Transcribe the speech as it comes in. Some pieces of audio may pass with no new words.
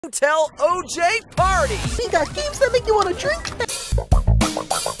Hotel OJ Party! We got games that make you want to drink.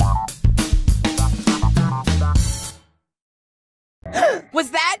 Was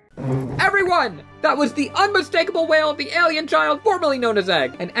that? Everyone! That was the unmistakable wail of the alien child formerly known as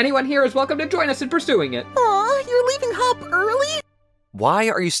Egg, and anyone here is welcome to join us in pursuing it. Aw, you're leaving Hop early? Why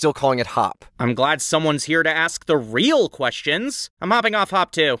are you still calling it Hop? I'm glad someone's here to ask the real questions. I'm hopping off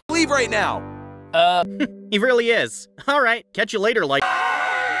Hop too. Leave right now! He really is. Alright, catch you later, like.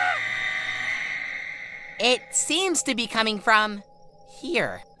 It seems to be coming from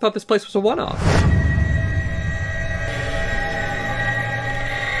here. Thought this place was a one-off.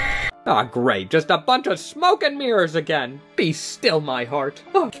 Ah, great. Just a bunch of smoke and mirrors again. Be still, my heart.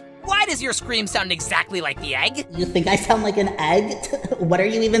 Oh. Why does your scream sound exactly like the egg? You think I sound like an egg? What are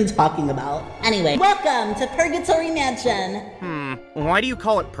you even talking about? Anyway, welcome to Purgatory Mansion. Why do you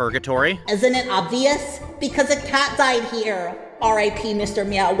call it purgatory? Isn't it obvious? Because a cat died here. R.I.P. Mr.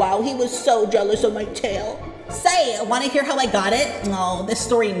 Meow Wow, he was so jealous of my tail. Say, wanna hear how I got it? No, this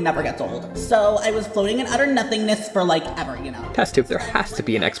story never gets old. So I was floating in utter nothingness for like ever, you know. Test tube, there has to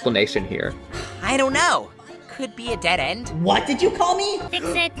be an explanation here. I don't know. Could be a dead end. What did you call me? Fix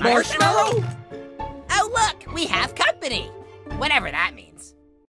it. Marshmallow? Oh look, we have company. Whatever that means.